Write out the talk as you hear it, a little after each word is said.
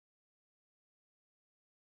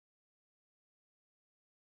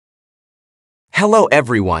Hello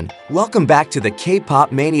everyone, welcome back to the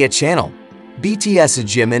K-PopMania channel. BTS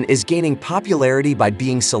Jimin is gaining popularity by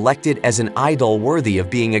being selected as an idol worthy of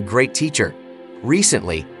being a great teacher.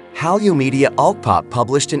 Recently, Hallyu Media Alkpop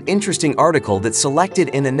published an interesting article that selected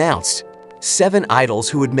and announced 7 idols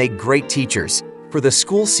who would make great teachers. For the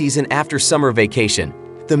school season after summer vacation,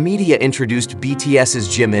 the media introduced BTS's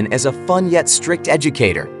Jimin as a fun yet strict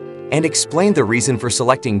educator, and explained the reason for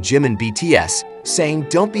selecting Jimin BTS, saying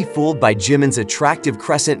don't be fooled by Jimin's attractive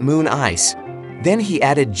crescent moon eyes. Then he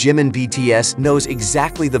added Jimin BTS knows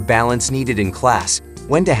exactly the balance needed in class,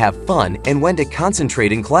 when to have fun and when to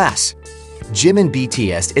concentrate in class. Jimin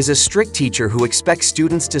BTS is a strict teacher who expects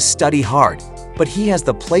students to study hard, but he has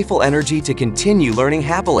the playful energy to continue learning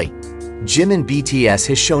happily. Jimin BTS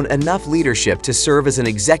has shown enough leadership to serve as an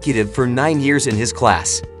executive for 9 years in his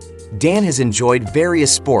class. Dan has enjoyed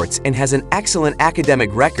various sports and has an excellent academic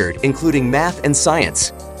record, including math and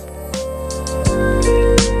science.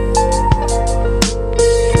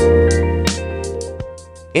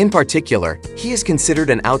 In particular, he is considered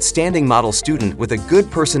an outstanding model student with a good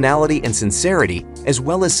personality and sincerity, as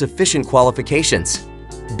well as sufficient qualifications.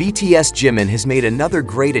 BTS Jimin has made another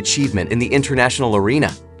great achievement in the international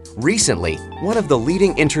arena. Recently, one of the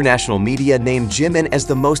leading international media named Jimin as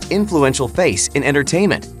the most influential face in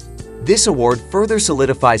entertainment. This award further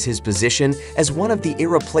solidifies his position as one of the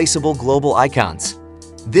irreplaceable global icons.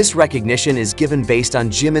 This recognition is given based on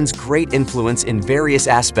Jimin's great influence in various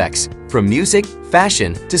aspects, from music,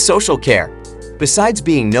 fashion, to social care. Besides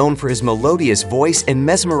being known for his melodious voice and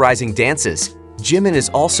mesmerizing dances, Jimin is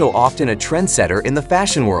also often a trendsetter in the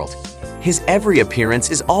fashion world. His every appearance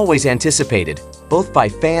is always anticipated, both by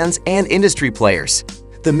fans and industry players.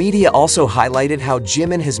 The media also highlighted how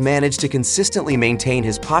Jimin has managed to consistently maintain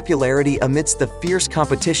his popularity amidst the fierce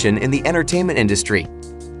competition in the entertainment industry.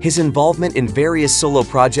 His involvement in various solo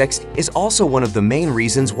projects is also one of the main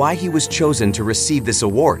reasons why he was chosen to receive this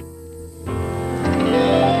award.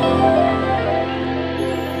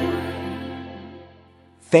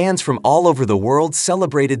 Fans from all over the world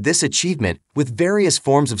celebrated this achievement with various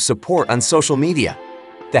forms of support on social media.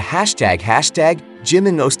 The hashtag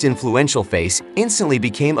Jimin most influential face instantly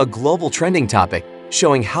became a global trending topic,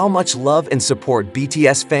 showing how much love and support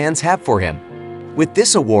BTS fans have for him. With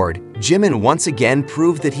this award, Jimin once again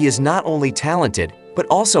proved that he is not only talented, but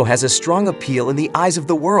also has a strong appeal in the eyes of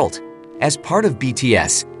the world. As part of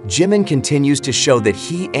BTS, Jimin continues to show that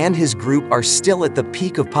he and his group are still at the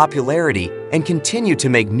peak of popularity and continue to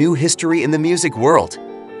make new history in the music world.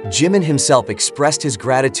 Jimin himself expressed his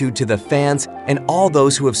gratitude to the fans and all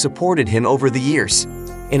those who have supported him over the years.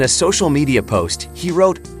 In a social media post, he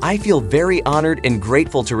wrote, "I feel very honored and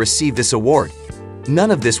grateful to receive this award. None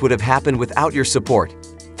of this would have happened without your support.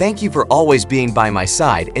 Thank you for always being by my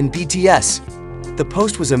side and BTS." The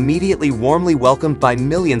post was immediately warmly welcomed by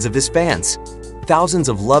millions of his fans. Thousands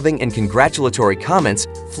of loving and congratulatory comments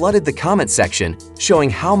flooded the comment section, showing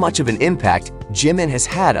how much of an impact Jimin has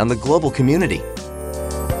had on the global community.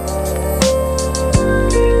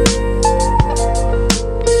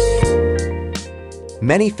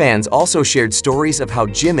 Many fans also shared stories of how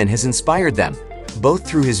Jimin has inspired them, both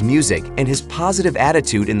through his music and his positive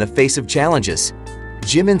attitude in the face of challenges.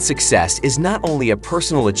 Jimin's success is not only a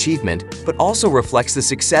personal achievement, but also reflects the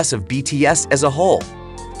success of BTS as a whole.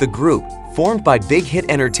 The group, formed by Big Hit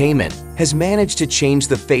Entertainment, has managed to change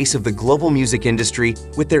the face of the global music industry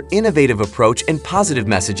with their innovative approach and positive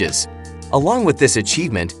messages. Along with this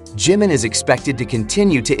achievement, Jimin is expected to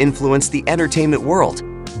continue to influence the entertainment world,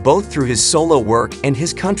 both through his solo work and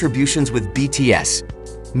his contributions with BTS.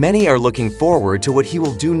 Many are looking forward to what he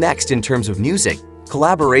will do next in terms of music,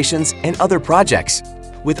 collaborations, and other projects.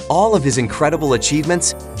 With all of his incredible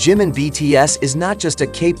achievements, Jimin BTS is not just a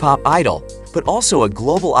K-pop idol, but also a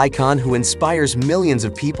global icon who inspires millions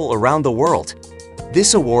of people around the world.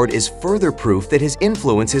 This award is further proof that his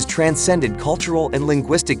influence has transcended cultural and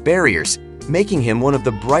linguistic barriers, making him one of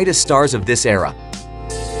the brightest stars of this era.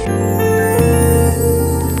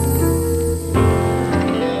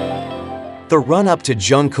 The run-up to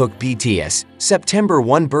Jungkook BTS' September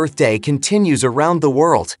 1 birthday continues around the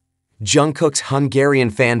world. Jungkook's Hungarian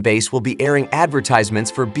fan base will be airing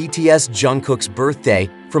advertisements for BTS Jungkook's birthday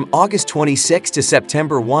from August 26 to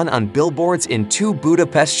September 1 on billboards in 2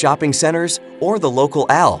 Budapest shopping centers or the local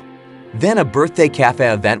AL. Then a birthday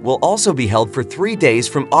cafe event will also be held for 3 days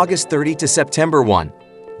from August 30 to September 1.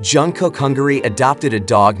 Jungkook Hungary adopted a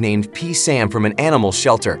dog named P. Sam from an animal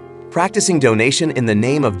shelter, practicing donation in the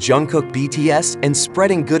name of Jungkook BTS and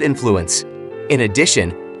spreading good influence. In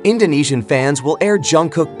addition, Indonesian fans will air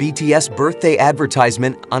Jungkook BTS birthday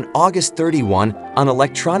advertisement on August 31 on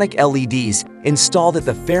electronic LEDs installed at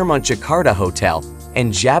the Fairmont Jakarta Hotel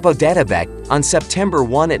and Jabodetabek on September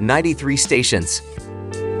 1 at 93 stations.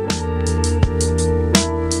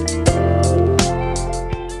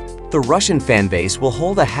 The Russian fanbase will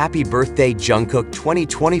hold a Happy Birthday Jungkook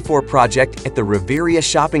 2024 project at the Riviera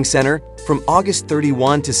Shopping Center from August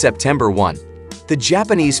 31 to September 1. The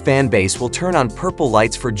Japanese fanbase will turn on purple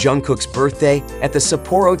lights for Jungkook's birthday at the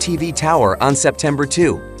Sapporo TV Tower on September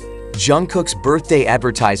 2. Jungkook's birthday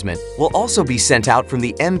advertisement will also be sent out from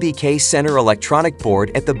the MBK Center electronic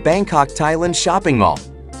board at the Bangkok, Thailand shopping mall.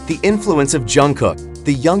 The influence of Jungkook,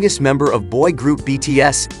 the youngest member of boy group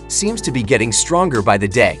BTS, seems to be getting stronger by the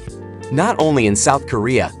day. Not only in South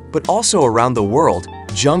Korea, but also around the world,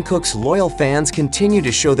 Jungkook's loyal fans continue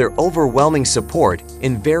to show their overwhelming support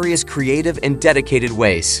in various creative and dedicated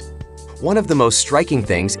ways. One of the most striking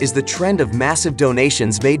things is the trend of massive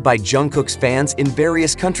donations made by Jungkook's fans in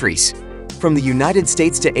various countries. From the United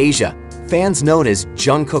States to Asia, fans known as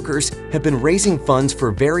Jungkookers have been raising funds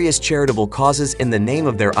for various charitable causes in the name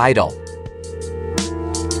of their idol.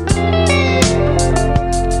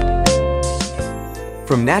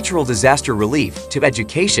 From natural disaster relief to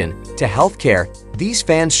education to healthcare, these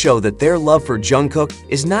fans show that their love for Jungkook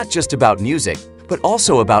is not just about music, but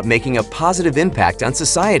also about making a positive impact on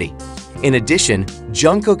society. In addition,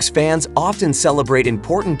 Jungkook's fans often celebrate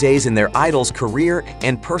important days in their idol's career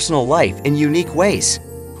and personal life in unique ways.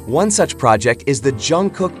 One such project is the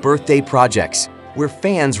Jungkook Birthday Projects, where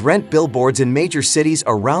fans rent billboards in major cities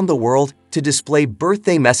around the world to display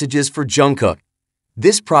birthday messages for Jungkook.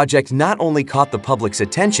 This project not only caught the public's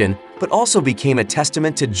attention, but also became a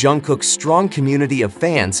testament to Jungkook's strong community of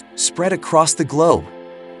fans spread across the globe.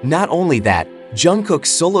 Not only that, Jungkook's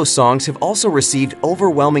solo songs have also received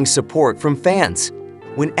overwhelming support from fans.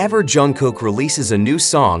 Whenever Jungkook releases a new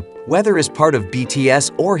song, whether as part of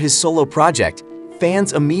BTS or his solo project,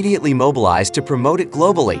 fans immediately mobilize to promote it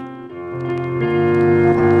globally.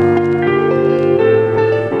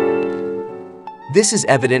 This is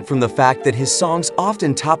evident from the fact that his songs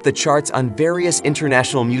often top the charts on various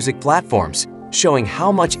international music platforms, showing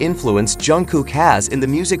how much influence Jungkook has in the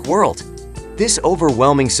music world. This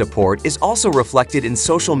overwhelming support is also reflected in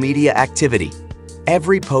social media activity.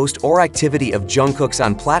 Every post or activity of Jungkook's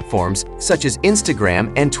on platforms such as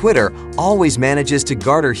Instagram and Twitter always manages to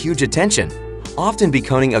garner huge attention, often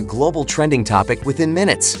becoming a global trending topic within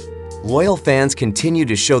minutes. Loyal fans continue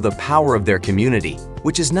to show the power of their community,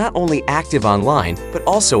 which is not only active online, but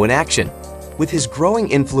also in action. With his growing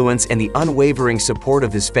influence and the unwavering support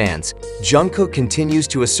of his fans, Jungkook continues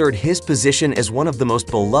to assert his position as one of the most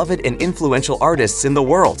beloved and influential artists in the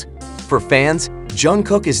world. For fans,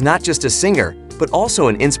 Jungkook is not just a singer, but also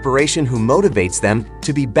an inspiration who motivates them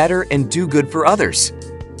to be better and do good for others.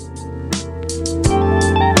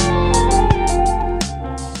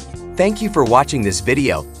 Thank you for watching this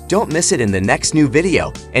video. Don't miss it in the next new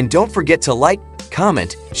video, and don't forget to like,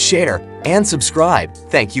 comment, share, and subscribe.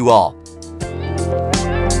 Thank you all.